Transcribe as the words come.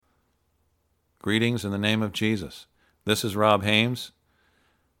Greetings in the name of Jesus. This is Rob Hames.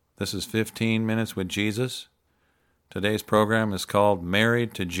 This is 15 Minutes with Jesus. Today's program is called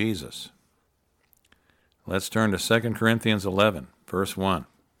Married to Jesus. Let's turn to 2 Corinthians 11, verse 1.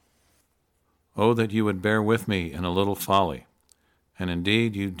 Oh, that you would bear with me in a little folly, and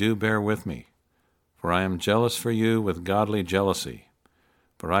indeed you do bear with me. For I am jealous for you with godly jealousy.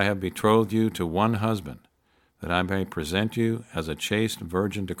 For I have betrothed you to one husband, that I may present you as a chaste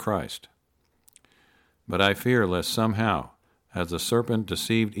virgin to Christ. But I fear lest somehow, as the serpent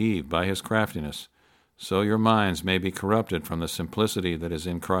deceived Eve by his craftiness, so your minds may be corrupted from the simplicity that is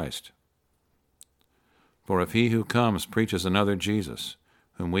in Christ. For if he who comes preaches another Jesus,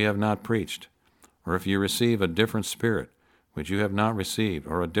 whom we have not preached, or if you receive a different spirit, which you have not received,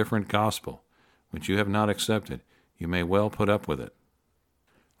 or a different gospel, which you have not accepted, you may well put up with it.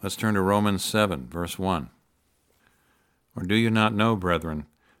 Let's turn to Romans 7, verse 1. Or do you not know, brethren,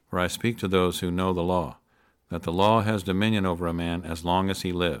 for I speak to those who know the law, that the law has dominion over a man as long as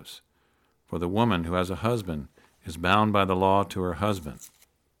he lives? For the woman who has a husband is bound by the law to her husband,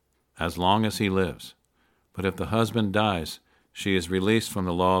 as long as he lives. But if the husband dies, she is released from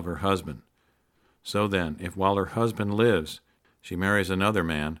the law of her husband. So then, if while her husband lives, she marries another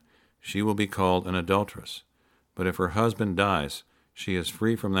man, she will be called an adulteress. But if her husband dies, she is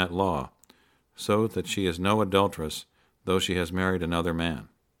free from that law, so that she is no adulteress, though she has married another man.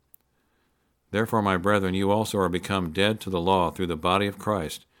 Therefore, my brethren, you also are become dead to the law through the body of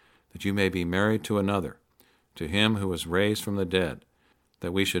Christ, that you may be married to another, to him who was raised from the dead,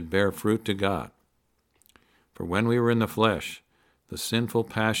 that we should bear fruit to God. For when we were in the flesh, the sinful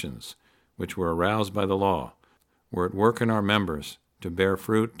passions, which were aroused by the law, were at work in our members to bear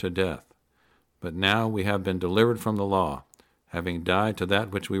fruit to death. But now we have been delivered from the law, having died to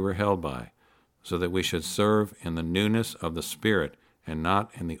that which we were held by, so that we should serve in the newness of the Spirit and not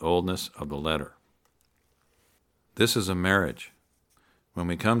in the oldness of the letter. This is a marriage. When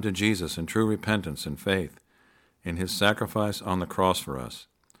we come to Jesus in true repentance and faith, in his sacrifice on the cross for us,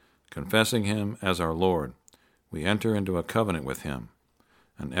 confessing him as our Lord, we enter into a covenant with him,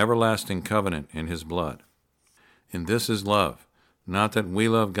 an everlasting covenant in his blood. In this is love, not that we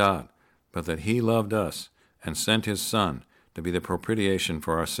love God, but that he loved us and sent his Son to be the propitiation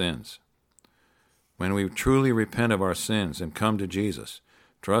for our sins. When we truly repent of our sins and come to Jesus,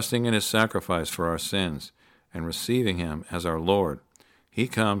 trusting in his sacrifice for our sins and receiving him as our Lord, he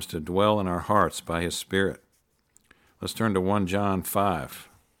comes to dwell in our hearts by his Spirit. Let's turn to 1 John 5,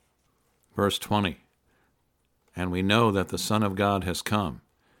 verse 20. And we know that the Son of God has come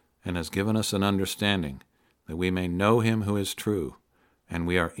and has given us an understanding, that we may know him who is true, and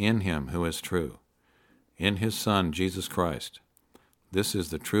we are in him who is true, in his Son, Jesus Christ. This is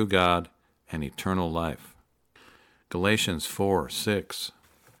the true God and eternal life. Galatians 4:6.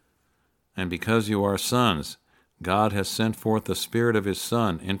 And because you are sons, God has sent forth the Spirit of his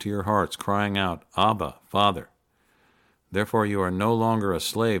Son into your hearts, crying out, Abba, Father. Therefore you are no longer a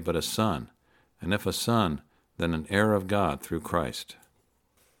slave, but a son, and if a son, then an heir of God through Christ.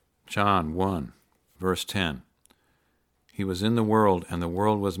 John 1, verse 10. He was in the world, and the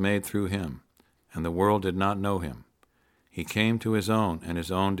world was made through him, and the world did not know him. He came to his own, and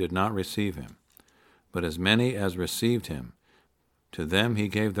his own did not receive him. But as many as received him, to them he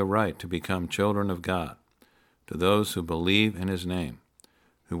gave the right to become children of God, to those who believe in his name,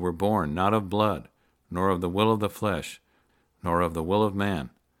 who were born not of blood, nor of the will of the flesh, nor of the will of man,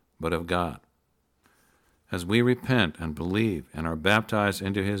 but of God. As we repent and believe and are baptized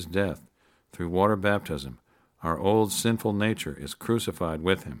into his death through water baptism, our old sinful nature is crucified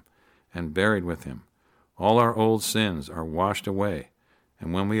with him and buried with him. All our old sins are washed away,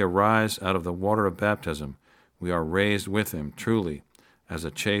 and when we arise out of the water of baptism, we are raised with him truly as a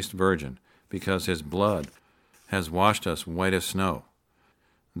chaste virgin, because his blood has washed us white as snow.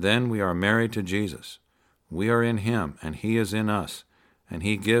 Then we are married to Jesus. We are in him, and he is in us, and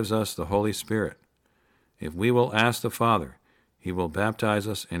he gives us the Holy Spirit. If we will ask the Father, he will baptize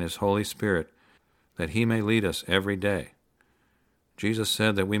us in his Holy Spirit, that he may lead us every day. Jesus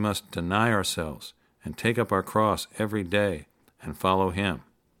said that we must deny ourselves and take up our cross every day and follow him.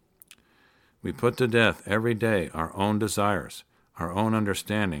 We put to death every day our own desires, our own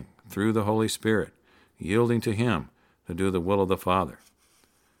understanding, through the Holy Spirit, yielding to him to do the will of the Father.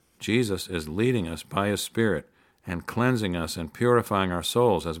 Jesus is leading us by his Spirit and cleansing us and purifying our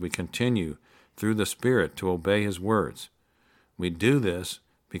souls as we continue through the Spirit to obey his words. We do this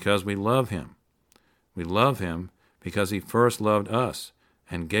because we love him. We love him because he first loved us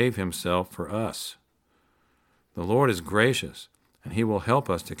and gave himself for us. The Lord is gracious, and he will help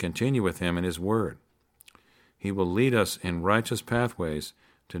us to continue with him in his word. He will lead us in righteous pathways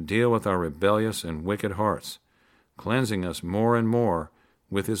to deal with our rebellious and wicked hearts, cleansing us more and more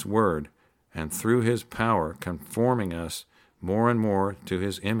with his word, and through his power conforming us more and more to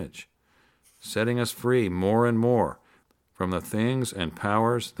his image, setting us free more and more from the things and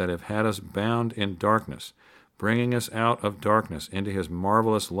powers that have had us bound in darkness, bringing us out of darkness into his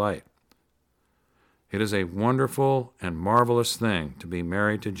marvelous light. It is a wonderful and marvelous thing to be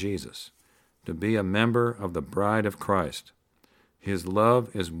married to Jesus, to be a member of the bride of Christ. His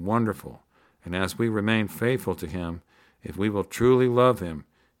love is wonderful, and as we remain faithful to him, if we will truly love him,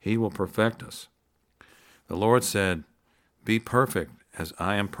 he will perfect us. The Lord said, "Be perfect as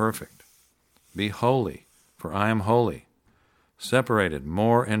I am perfect. Be holy, for I am holy." Separated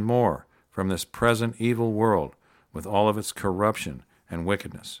more and more from this present evil world with all of its corruption and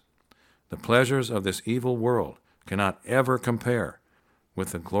wickedness. The pleasures of this evil world cannot ever compare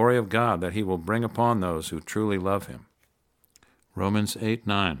with the glory of God that he will bring upon those who truly love him. Romans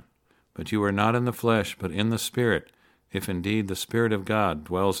 8:9. But you are not in the flesh, but in the Spirit, if indeed the Spirit of God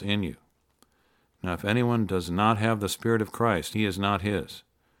dwells in you. Now if anyone does not have the Spirit of Christ, he is not his.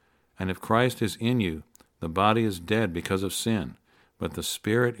 And if Christ is in you, the body is dead because of sin, but the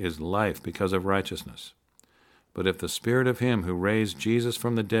Spirit is life because of righteousness. But if the Spirit of him who raised Jesus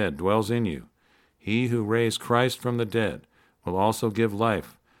from the dead dwells in you, he who raised Christ from the dead will also give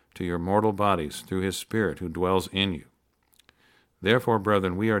life to your mortal bodies through his Spirit who dwells in you. Therefore,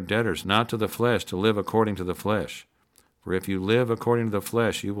 brethren, we are debtors not to the flesh to live according to the flesh. For if you live according to the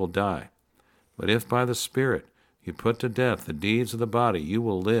flesh, you will die. But if by the Spirit you put to death the deeds of the body, you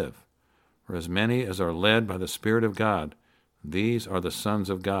will live. For as many as are led by the Spirit of God, these are the sons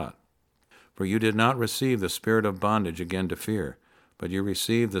of God. For you did not receive the spirit of bondage again to fear, but you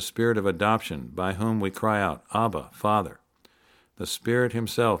received the Spirit of adoption, by whom we cry out, Abba, Father. The Spirit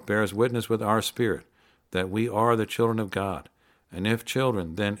himself bears witness with our spirit that we are the children of God, and if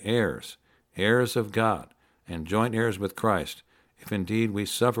children, then heirs, heirs of God, and joint heirs with Christ, if indeed we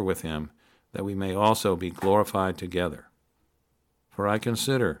suffer with him, that we may also be glorified together. For I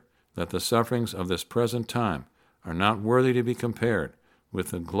consider that the sufferings of this present time are not worthy to be compared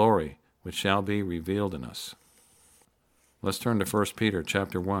with the glory which shall be revealed in us. Let's turn to 1 Peter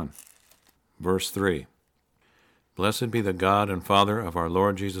chapter 1, verse 3. Blessed be the God and Father of our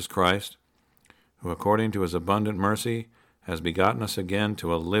Lord Jesus Christ, who according to his abundant mercy has begotten us again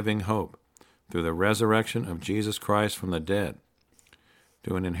to a living hope, through the resurrection of Jesus Christ from the dead,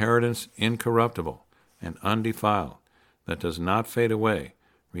 to an inheritance incorruptible and undefiled, that does not fade away,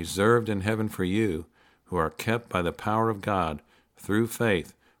 reserved in heaven for you, who are kept by the power of God through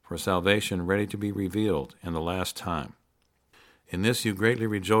faith for salvation ready to be revealed in the last time. In this you greatly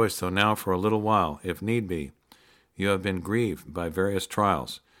rejoice, though now for a little while, if need be, you have been grieved by various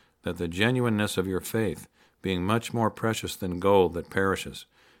trials, that the genuineness of your faith, being much more precious than gold that perishes,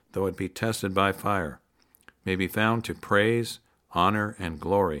 though it be tested by fire, may be found to praise, honor, and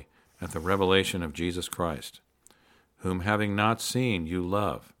glory at the revelation of Jesus Christ, whom having not seen you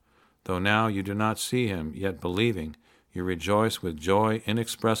love, though now you do not see him, yet believing, you rejoice with joy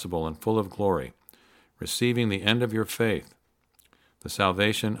inexpressible and full of glory, receiving the end of your faith, the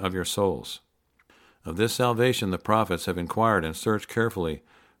salvation of your souls. Of this salvation the prophets have inquired and searched carefully,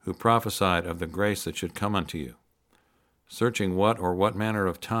 who prophesied of the grace that should come unto you, searching what manner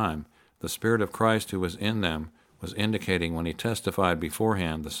of time the Spirit of Christ who was in them was indicating when he testified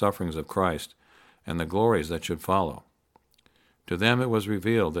beforehand the sufferings of Christ and the glories that should follow. To them it was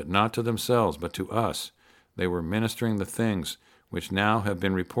revealed that not to themselves but to us they were ministering the things which now have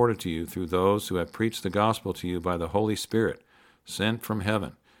been reported to you through those who have preached the gospel to you by the Holy Spirit, sent from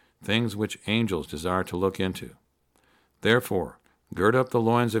heaven, things which angels desire to look into. Therefore, gird up the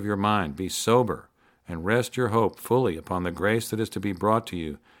loins of your mind, be sober, and rest your hope fully upon the grace that is to be brought to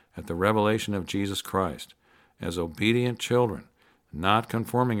you at the revelation of Jesus Christ, as obedient children, not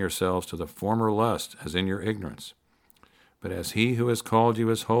conforming yourselves to the former lust as in your ignorance. But as he who has called you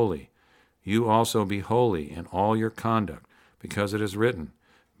is holy, you also be holy in all your conduct, because it is written,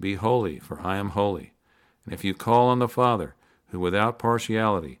 Be holy, for I am holy. And if you call on the Father, who without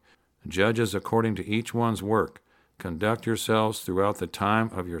partiality judges according to each one's work, conduct yourselves throughout the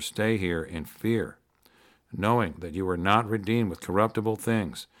time of your stay here in fear, knowing that you were not redeemed with corruptible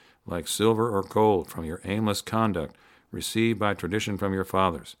things, like silver or gold, from your aimless conduct received by tradition from your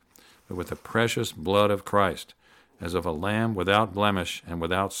fathers, but with the precious blood of Christ, as of a lamb without blemish and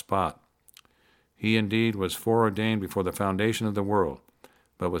without spot. He indeed was foreordained before the foundation of the world,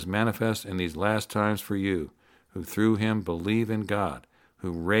 but was manifest in these last times for you, who through him believe in God,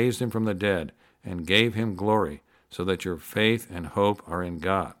 who raised him from the dead and gave him glory, so that your faith and hope are in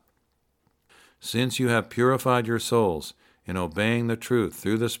God. Since you have purified your souls in obeying the truth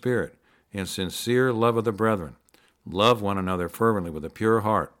through the Spirit, in sincere love of the brethren. Love one another fervently with a pure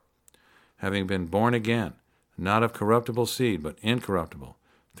heart, having been born again, not of corruptible seed, but incorruptible,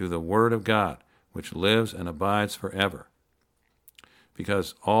 through the word of God, which lives and abides forever.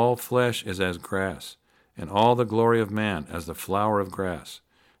 Because all flesh is as grass, and all the glory of man as the flower of grass.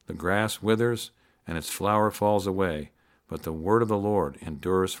 The grass withers, and its flower falls away, but the word of the Lord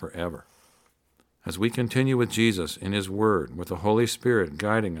endures forever. As we continue with Jesus in his word, with the Holy Spirit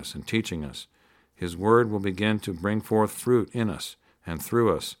guiding us and teaching us, his word will begin to bring forth fruit in us and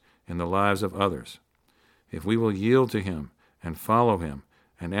through us in the lives of others. If we will yield to him and follow him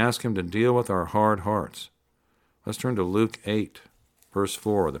and ask him to deal with our hard hearts. Let's turn to Luke 8, verse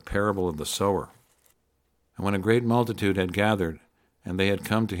 4, the parable of the sower. And when a great multitude had gathered, and they had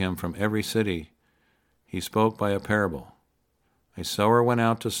come to him from every city, he spoke by a parable. A sower went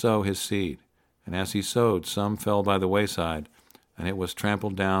out to sow his seed, and as he sowed, some fell by the wayside, and it was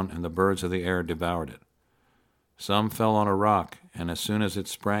trampled down, and the birds of the air devoured it. Some fell on a rock, and as soon as it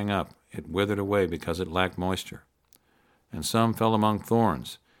sprang up, it withered away because it lacked moisture. And some fell among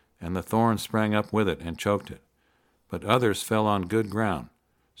thorns, and the thorns sprang up with it and choked it. But others fell on good ground,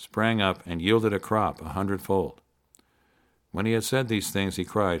 sprang up, and yielded a crop 100-fold. When he had said these things, he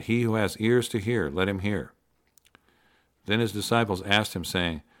cried, "He who has ears to hear, let him hear." Then his disciples asked him,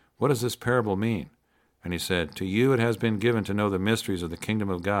 saying, "What does this parable mean?" And he said, "To you it has been given to know the mysteries of the kingdom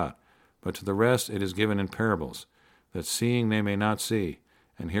of God, but to the rest it is given in parables, that seeing they may not see,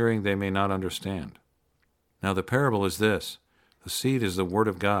 and hearing they may not understand. Now the parable is this: the seed is the word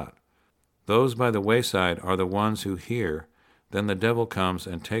of God. Those by the wayside are the ones who hear, then the devil comes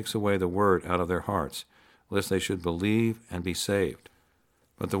and takes away the word out of their hearts, lest they should believe and be saved.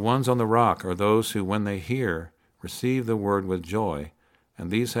 But the ones on the rock are those who, when they hear, receive the word with joy,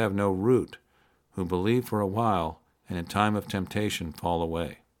 and these have no root, who believe for a while, and in time of temptation fall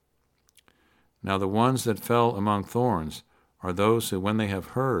away. Now the ones that fell among thorns are those who, when they have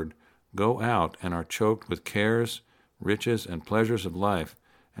heard, go out and are choked with cares, riches, and pleasures of life,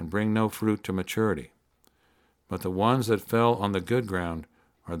 and bring no fruit to maturity. But the ones that fell on the good ground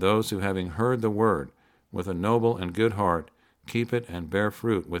are those who, having heard the word, with a noble and good heart, keep it and bear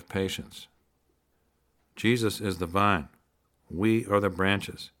fruit with patience. Jesus is the vine. We are the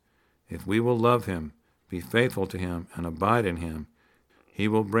branches. If we will love him, be faithful to him, and abide in him, he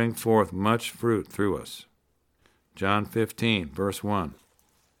will bring forth much fruit through us. John 15, verse 1.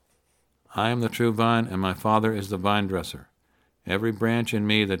 I am the true vine, and my Father is the vine dresser. Every branch in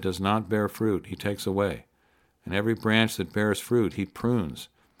me that does not bear fruit he takes away, and every branch that bears fruit he prunes,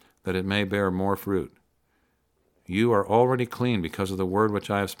 that it may bear more fruit. You are already clean because of the word which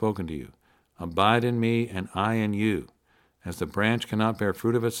I have spoken to you. Abide in me, and I in you. As the branch cannot bear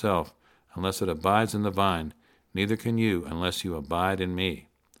fruit of itself unless it abides in the vine, neither can you unless you abide in me.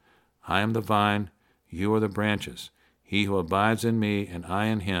 I am the vine, you are the branches. He who abides in me, and I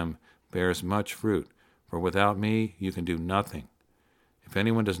in him, bears much fruit, for without me you can do nothing. If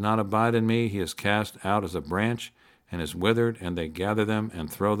anyone does not abide in me, he is cast out as a branch and is withered, and they gather them and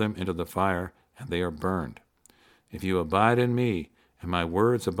throw them into the fire, and they are burned. If you abide in me, and my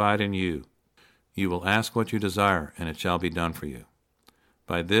words abide in you, you will ask what you desire, and it shall be done for you.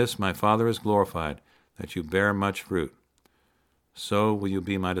 By this my Father is glorified, that you bear much fruit. So will you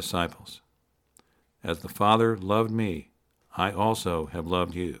be my disciples. As the Father loved me, I also have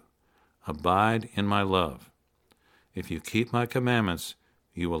loved you. Abide in my love. If you keep my commandments,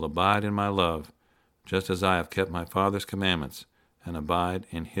 you will abide in my love, just as I have kept my Father's commandments and abide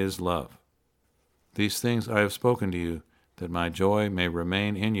in his love. These things I have spoken to you, that my joy may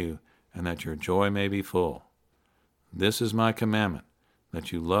remain in you, and that your joy may be full. This is my commandment,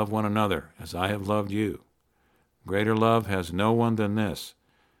 that you love one another as I have loved you. Greater love has no one than this,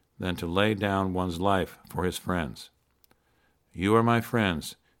 than to lay down one's life for his friends. You are my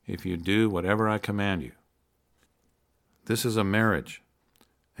friends if you do whatever I command you. This is a marriage.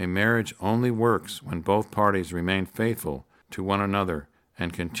 A marriage only works when both parties remain faithful to one another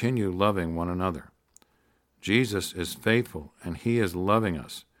and continue loving one another. Jesus is faithful, and he is loving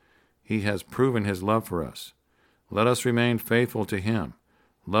us. He has proven his love for us. Let us remain faithful to him,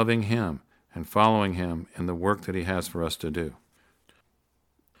 loving him and following him in the work that he has for us to do.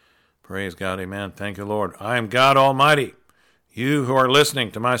 Praise God, amen. Thank you, Lord. I am God Almighty. You who are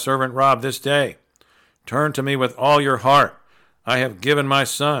listening to my servant Rob this day, turn to me with all your heart. I have given my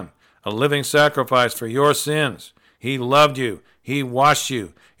Son, a living sacrifice for your sins. He loved you. He washed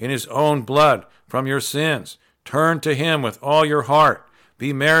you in his own blood from your sins. Turn to him with all your heart.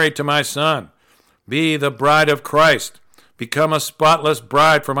 Be married to my Son. Be the bride of Christ. Become a spotless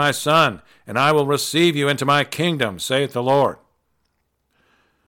bride for my Son, and I will receive you into my kingdom, saith the Lord.